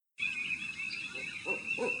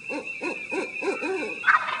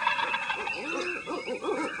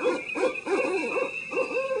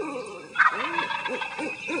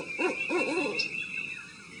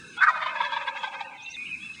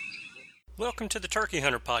Welcome to the Turkey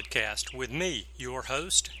Hunter Podcast with me, your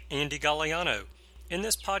host, Andy Galliano. In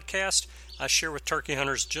this podcast, I share with turkey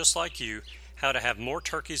hunters just like you how to have more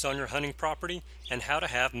turkeys on your hunting property and how to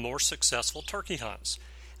have more successful turkey hunts.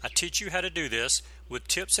 I teach you how to do this with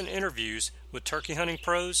tips and interviews with turkey hunting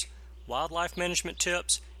pros, wildlife management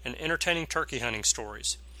tips, and entertaining turkey hunting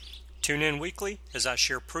stories. Tune in weekly as I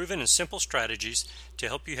share proven and simple strategies to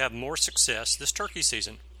help you have more success this turkey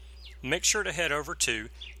season. Make sure to head over to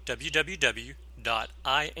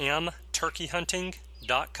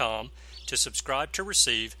www.iamturkeyhunting.com to subscribe to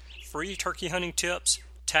receive free turkey hunting tips,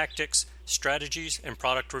 tactics, strategies, and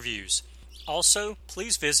product reviews. Also,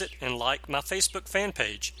 please visit and like my Facebook fan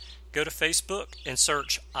page. Go to Facebook and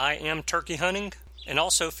search I Am Turkey Hunting, and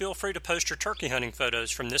also feel free to post your turkey hunting photos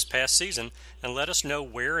from this past season and let us know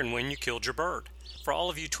where and when you killed your bird. For all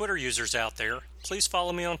of you Twitter users out there, please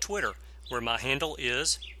follow me on Twitter, where my handle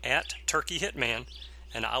is @TurkeyHitman,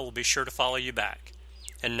 and I will be sure to follow you back.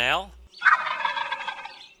 And now,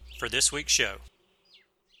 for this week's show.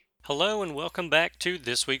 Hello and welcome back to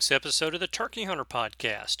this week's episode of the Turkey Hunter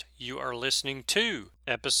Podcast. You are listening to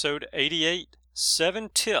episode 88, 7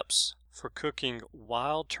 Tips for Cooking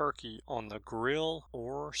Wild Turkey on the Grill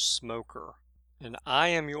or Smoker. And I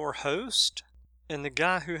am your host, and the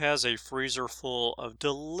guy who has a freezer full of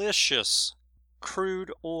delicious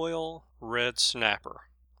crude oil red snapper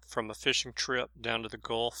from a fishing trip down to the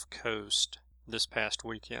Gulf Coast this past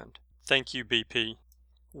weekend. Thank you, BP.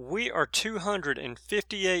 We are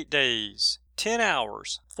 258 days, 10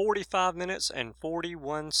 hours, 45 minutes, and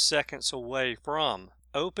 41 seconds away from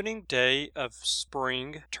opening day of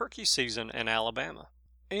spring turkey season in Alabama.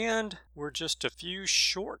 And we're just a few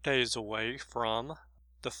short days away from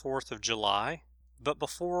the 4th of July. But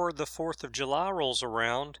before the 4th of July rolls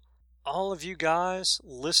around, all of you guys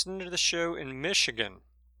listening to the show in Michigan,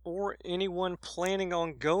 or anyone planning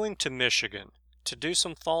on going to Michigan to do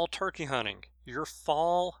some fall turkey hunting, your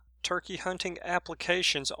fall turkey hunting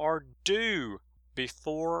applications are due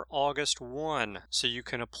before August 1, so you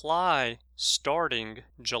can apply starting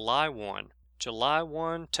July 1. July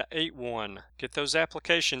 1 to 8/1. Get those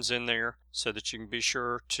applications in there so that you can be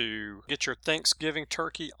sure to get your Thanksgiving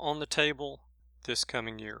turkey on the table this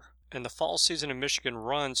coming year. And the fall season in Michigan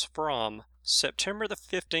runs from September the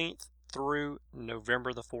 15th through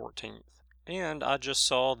November the 14th. And I just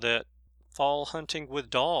saw that fall hunting with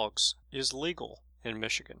dogs is legal in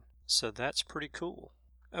Michigan. So that's pretty cool.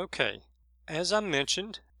 Okay, as I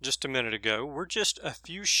mentioned just a minute ago, we're just a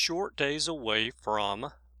few short days away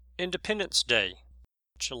from Independence Day.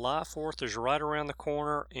 July 4th is right around the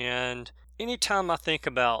corner, and anytime I think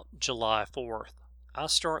about July 4th, I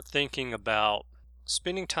start thinking about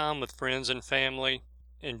spending time with friends and family,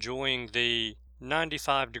 enjoying the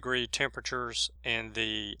 95-degree temperatures and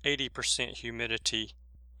the 80% humidity,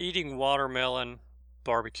 eating watermelon,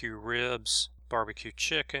 barbecue ribs, barbecue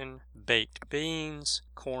chicken, baked beans,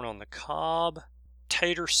 corn on the cob,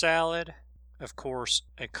 tater salad, of course,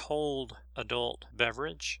 a cold adult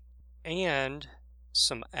beverage, and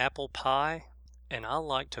some apple pie. And I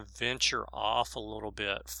like to venture off a little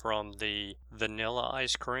bit from the vanilla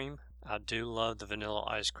ice cream. I do love the vanilla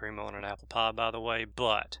ice cream on an apple pie, by the way,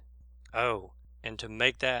 but, and to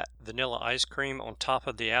make that vanilla ice cream on top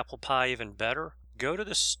of the apple pie even better, go to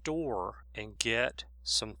the store and get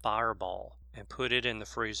some Fireball and put it in the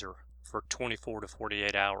freezer for 24 to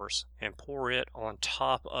 48 hours and pour it on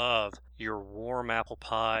top of your warm apple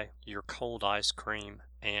pie, your cold ice cream,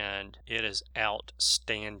 and it is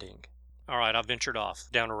outstanding. All right, I ventured off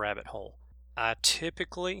down a rabbit hole. I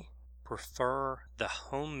typically prefer the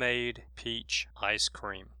homemade peach ice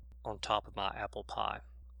cream on top of my apple pie.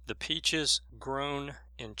 The peaches grown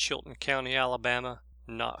in Chilton County, Alabama,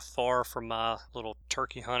 not far from my little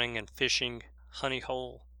turkey hunting and fishing honey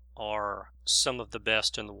hole, are some of the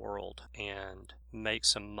best in the world and make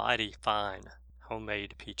some mighty fine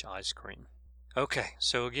homemade peach ice cream. Okay,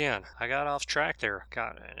 so again, I got off track there,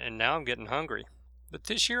 and now I'm getting hungry. But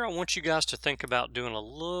this year I want you guys to think about doing a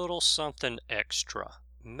little something extra.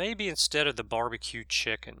 Maybe instead of the barbecue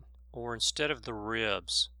chicken or instead of the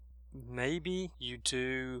ribs, maybe you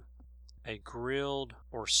do a grilled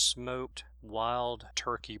or smoked wild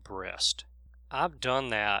turkey breast. I've done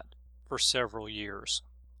that for several years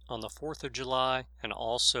on the 4th of July and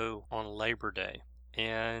also on Labor Day.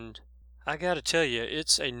 And I gotta tell you,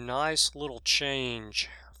 it's a nice little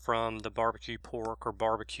change from the barbecue pork or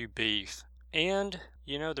barbecue beef. And,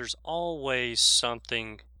 there's always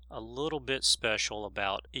something a little bit special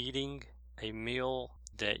about eating a meal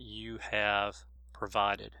that you have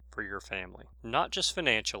provided for your family. Not just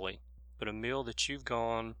financially, but a meal that you've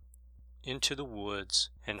gone into the woods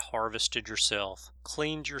and harvested yourself,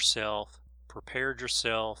 cleaned yourself, prepared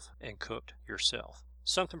yourself and cooked yourself.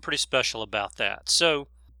 Something pretty special about that. So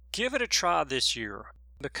give it a try this year.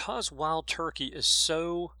 Because wild turkey is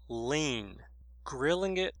so lean,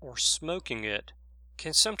 grilling it or smoking it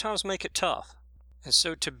can sometimes make it tough. And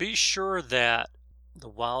so to be sure that the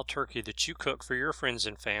wild turkey that you cook for your friends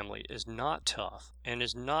and family is not tough and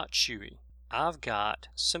is not chewy, I've got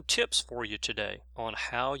some tips for you today on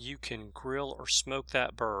how you can grill or smoke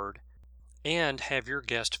that bird and have your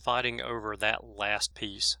guest fighting over that last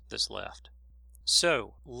piece that's left.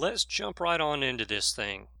 So let's jump right on into this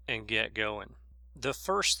thing and get going. The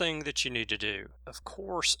first thing that you need to do, of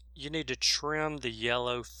course, you need to trim the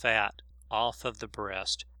yellow fat off of the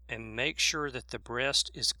breast and make sure that the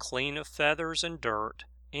breast is clean of feathers and dirt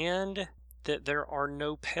and that there are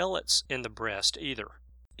no pellets in the breast either.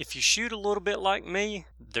 If you shoot a little bit like me,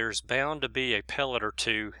 there's bound to be a pellet or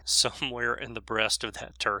two somewhere in the breast of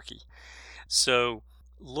that turkey. So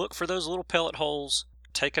look for those little pellet holes,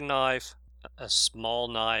 take a knife, a small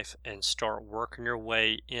knife, and start working your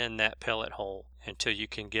way in that pellet hole until you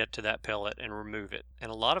can get to that pellet and remove it. And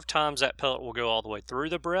a lot of times that pellet will go all the way through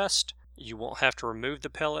the breast. You won't have to remove the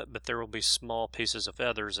pellet, but there will be small pieces of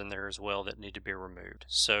feathers in there as well that need to be removed.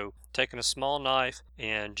 So taking a small knife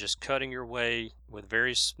and just cutting your way with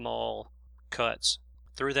very small cuts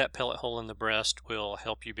through that pellet hole in the breast will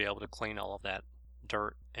help you be able to clean all of that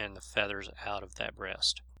dirt and the feathers out of that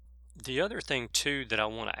breast. The other thing too that I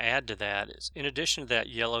want to add to that is, in addition to that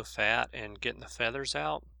yellow fat and getting the feathers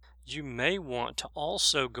out, you may want to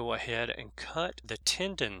also go ahead and cut the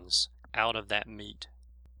tendons out of that meat.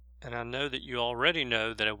 And I know that you already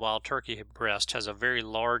know that a wild turkey breast has a very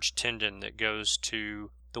large tendon that goes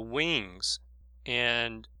to the wings,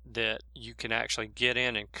 and that you can actually get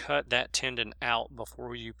in and cut that tendon out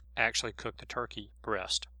before you actually cook the turkey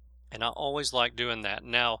breast. And I always like doing that.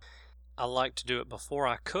 Now, I like to do it before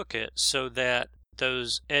I cook it so that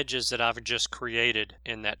those edges that I've just created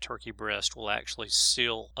in that turkey breast will actually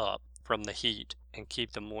seal up from the heat and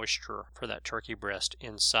keep the moisture for that turkey breast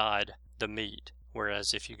inside the meat.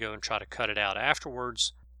 Whereas if you go and try to cut it out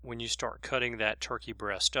afterwards, when you start cutting that turkey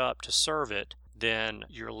breast up to serve it, then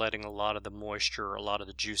you're letting a lot of the moisture, a lot of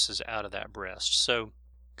the juices out of that breast. So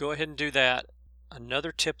go ahead and do that.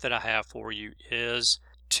 Another tip that I have for you is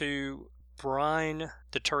to brine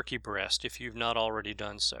the turkey breast if you've not already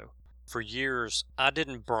done so. For years, I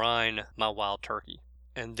didn't brine my wild turkey.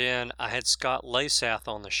 And then I had Scott Lasath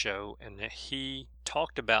on the show, and he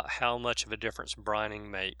talked about how much of a difference brining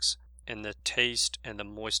makes in the taste and the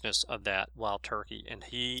moistness of that wild turkey. And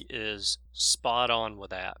he is spot on with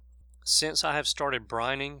that. Since I have started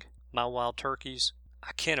brining my wild turkeys,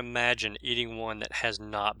 I can't imagine eating one that has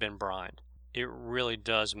not been brined. It really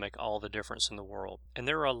does make all the difference in the world. And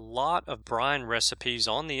there are a lot of brine recipes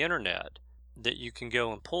on the internet that you can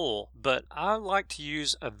go and pull, but I like to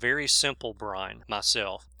use a very simple brine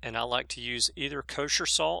myself, and I like to use either kosher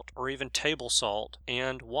salt or even table salt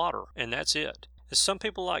and water, and that's it. Some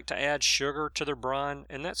people like to add sugar to their brine,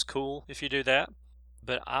 and that's cool if you do that,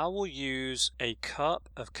 but I will use a cup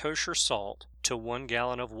of kosher salt to 1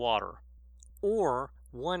 gallon of water, or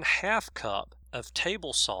 1/2 cup of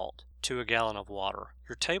table salt to a gallon of water.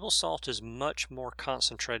 Your table salt is much more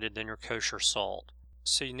concentrated than your kosher salt,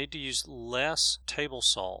 so you need to use less table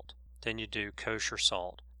salt than you do kosher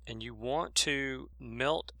salt. And you want to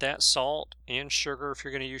melt that salt and sugar, if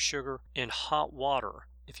you're going to use sugar, in hot water.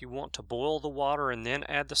 If you want to boil the water and then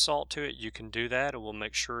add the salt to it, you can do that. It will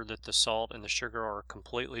make sure that the salt and the sugar are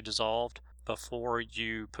completely dissolved before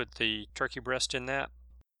you put the turkey breast in that.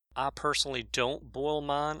 I personally don't boil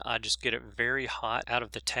mine. I just get it very hot out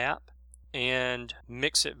of the tap and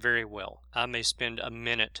mix it very well. I may spend a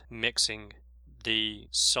minute mixing the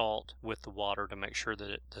salt with the water to make sure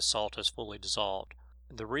that the salt is fully dissolved.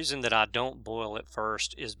 The reason that I don't boil it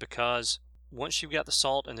first is because once you've got the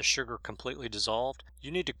salt and the sugar completely dissolved, you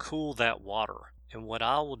need to cool that water. And what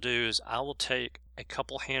I will do is I will take a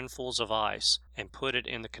couple handfuls of ice and put it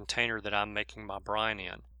in the container that I'm making my brine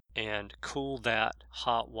in and cool that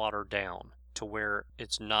hot water down to where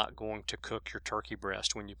it's not going to cook your turkey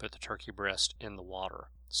breast when you put the turkey breast in the water.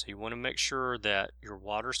 So you want to make sure that your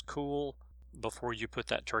water's cool before you put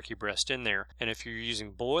that turkey breast in there. And if you're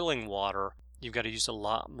using boiling water, you've got to use a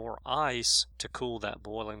lot more ice to cool that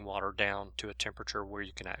boiling water down to a temperature where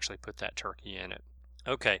you can actually put that turkey in it.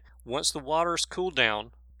 Okay, once the water is cooled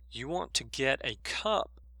down, you want to get a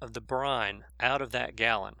cup of the brine out of that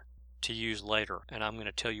gallon to use later, and I'm going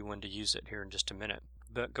to tell you when to use it here in just a minute.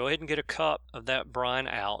 But go ahead and get a cup of that brine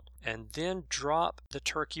out and then drop the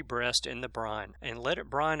turkey breast in the brine and let it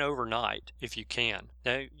brine overnight if you can.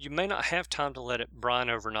 Now, you may not have time to let it brine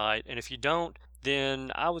overnight, and if you don't,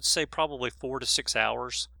 then I would say probably 4 to 6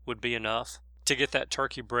 hours would be enough to get that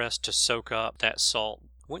turkey breast to soak up that salt.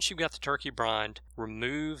 Once you've got the turkey brined,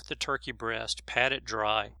 remove the turkey breast, pat it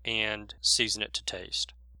dry, and season it to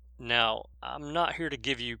taste. Now, I'm not here to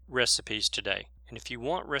give you recipes today, and if you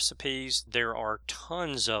want recipes, there are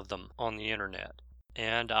tons of them on the internet,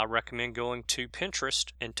 and I recommend going to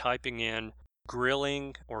Pinterest and typing in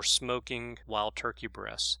grilling or smoking wild turkey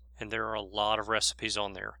breasts, and there are a lot of recipes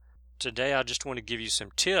on there. Today I just want to give you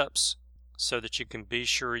some tips so that you can be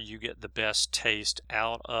sure you get the best taste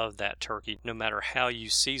out of that turkey no matter how you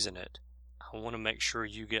season it. I want to make sure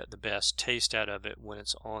you get the best taste out of it when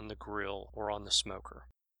it's on the grill or on the smoker.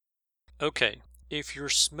 Okay, if you're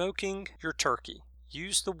smoking your turkey,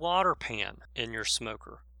 use the water pan in your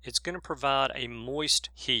smoker. It's going to provide a moist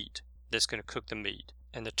heat that's going to cook the meat,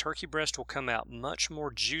 and the turkey breast will come out much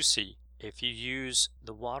more juicy if you use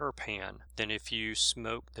the water pan than if you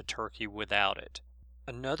smoke the turkey without it.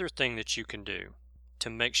 Another thing that you can do to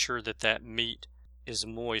make sure that that meat is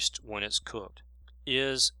moist when it's cooked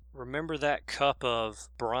is remember that cup of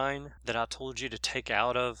brine that I told you to take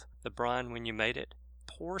out of the brine when you made it?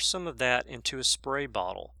 Pour some of that into a spray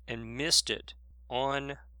bottle and mist it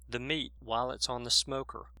on the meat while it's on the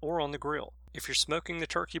smoker or on the grill. If you're smoking the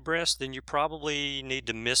turkey breast, then you probably need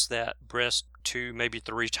to mist that breast 2, maybe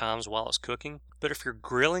 3 times while it's cooking. But if you're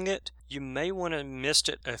grilling it, you may want to mist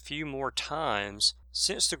it a few more times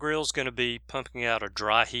since the grill is going to be pumping out a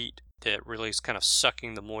dry heat that really is kind of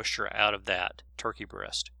sucking the moisture out of that turkey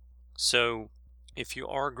breast. So if you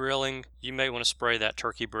are grilling, you may want to spray that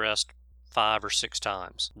turkey breast 5 or 6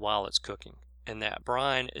 times while it's cooking. And that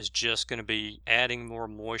brine is just going to be adding more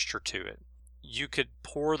moisture to it. You could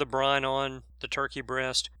pour the brine on the turkey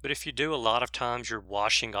breast, but if you do, a lot of times you're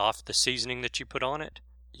washing off the seasoning that you put on it.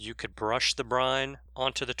 You could brush the brine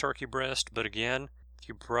onto the turkey breast, but again, if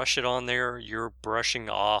you brush it on there, you're brushing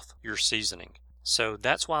off your seasoning. So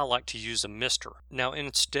that's why I like to use a mister. Now,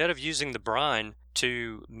 instead of using the brine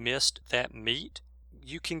to mist that meat,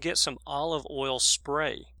 you can get some olive oil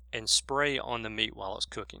spray and spray on the meat while it's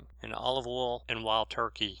cooking. And olive oil and wild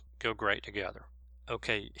turkey go great together.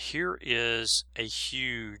 Okay, here is a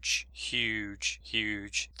huge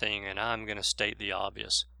thing, and I'm going to state the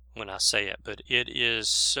obvious when I say it, but it is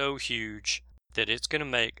so huge that it's going to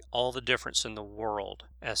make all the difference in the world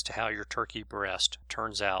as to how your turkey breast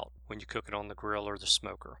turns out when you cook it on the grill or the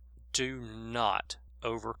smoker. Do not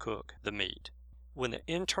overcook the meat. When the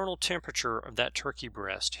internal temperature of that turkey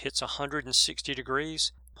breast hits 160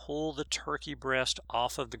 degrees, pull the turkey breast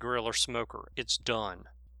off of the grill or smoker. It's done.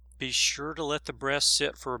 Be sure to let the breast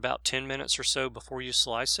sit for about 10 minutes or so before you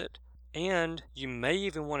slice it. And you may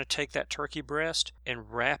even want to take that turkey breast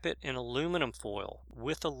and wrap it in aluminum foil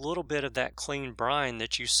with a little bit of that clean brine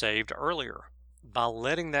that you saved earlier. By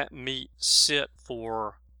letting that meat sit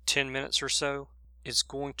for 10 minutes or so, it's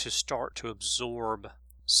going to start to absorb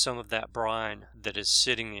some of that brine that is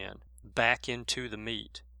sitting in back into the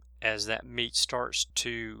meat as that meat starts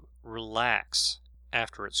to relax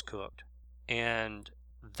after it's cooked. And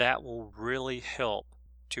that will really help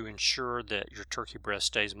to ensure that your turkey breast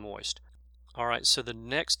stays moist. Alright, so the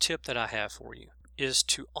next tip that I have for you is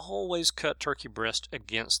to always cut turkey breast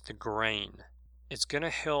against the grain. It's going to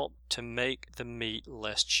help to make the meat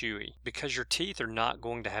less chewy because your teeth are not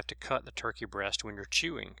going to have to cut the turkey breast when you're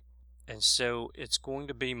chewing. And so it's going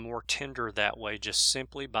to be more tender that way just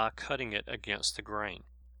simply by cutting it against the grain.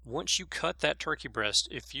 Once you cut that turkey breast,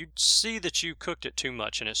 if you see that you cooked it too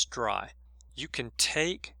much and it's dry, you can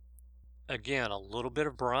take, again, a little bit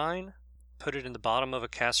of brine, put it in the bottom of a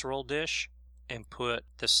casserole dish, and put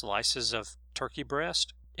the slices of turkey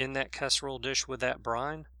breast in that casserole dish with that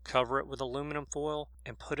brine, cover it with aluminum foil,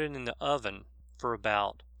 and put it in the oven for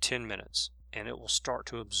about 10 minutes. And it will start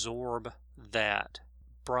to absorb that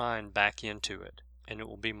brine back into it, and it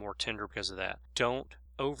will be more tender because of that. Don't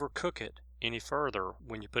overcook it any further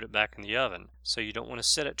when you put it back in the oven. So you don't want to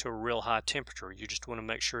set it to a real high temperature. You just want to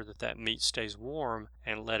make sure that that meat stays warm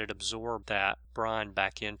and let it absorb that brine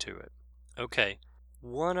back into it. Okay,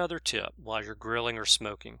 one other tip while you're grilling or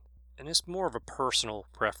smoking, and it's more of a personal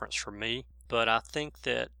preference for me, but I think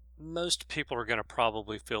that most people are going to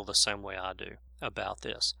probably feel the same way I do about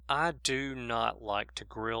this. I do not like to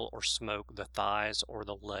grill or smoke the thighs or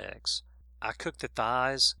the legs. I cook the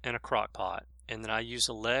thighs in a crock pot, and then I use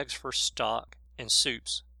the legs for stock and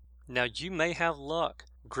soups. Now, you may have luck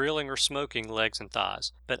grilling or smoking legs and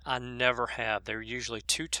thighs, but I never have. They're usually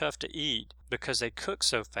too tough to eat because they cook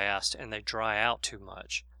so fast and they dry out too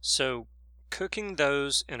much. So cooking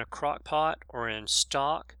those in a crock pot or in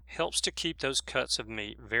stock helps to keep those cuts of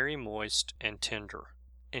meat very moist and tender.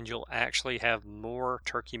 and you'll actually have more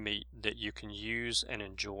turkey meat that you can use and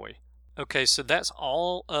enjoy. Okay, so that's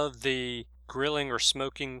all of the grilling or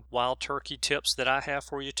smoking wild turkey tips that I have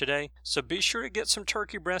for you today. So be sure to get some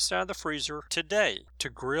turkey breast out of the freezer today to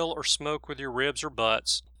grill or smoke with your ribs or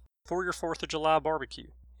butts for your 4th of July barbecue.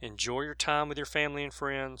 Enjoy your time with your family and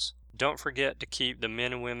friends. Don't forget to keep the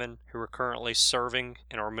men and women who are currently serving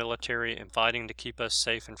in our military and fighting to keep us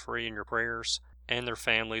safe and free in your prayers, and their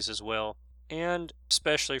families as well. And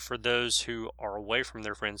especially for those who are away from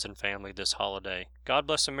their friends and family this holiday. God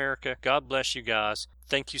bless America. God bless you guys.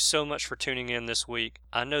 Thank you so much for tuning in this week.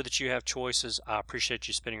 I know that you have choices. I appreciate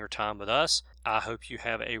you spending your time with us. I hope you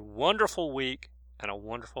have a wonderful week and a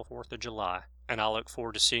wonderful 4th of July. And I look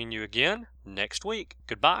forward to seeing you again next week.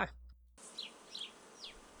 Goodbye.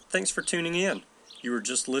 Thanks for tuning in. You were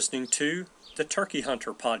just listening to the Turkey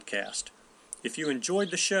Hunter podcast. If you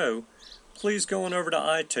enjoyed the show, please go on over to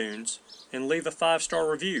iTunes and leave a 5-star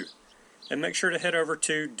review. And make sure to head over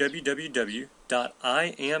to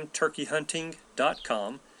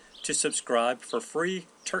www.iamturkeyhunting.com to subscribe for free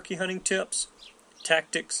turkey hunting tips,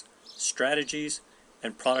 tactics, strategies,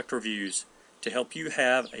 and product reviews to help you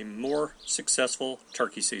have a more successful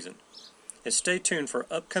turkey season. And stay tuned for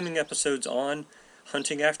upcoming episodes on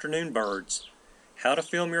hunting afternoon birds, how to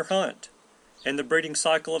film your hunt, and the breeding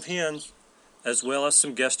cycle of hens, as well as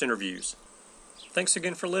some guest interviews. Thanks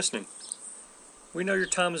again for listening. We know your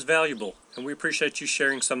time is valuable, and we appreciate you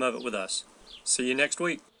sharing some of it with us. See you next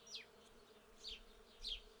week.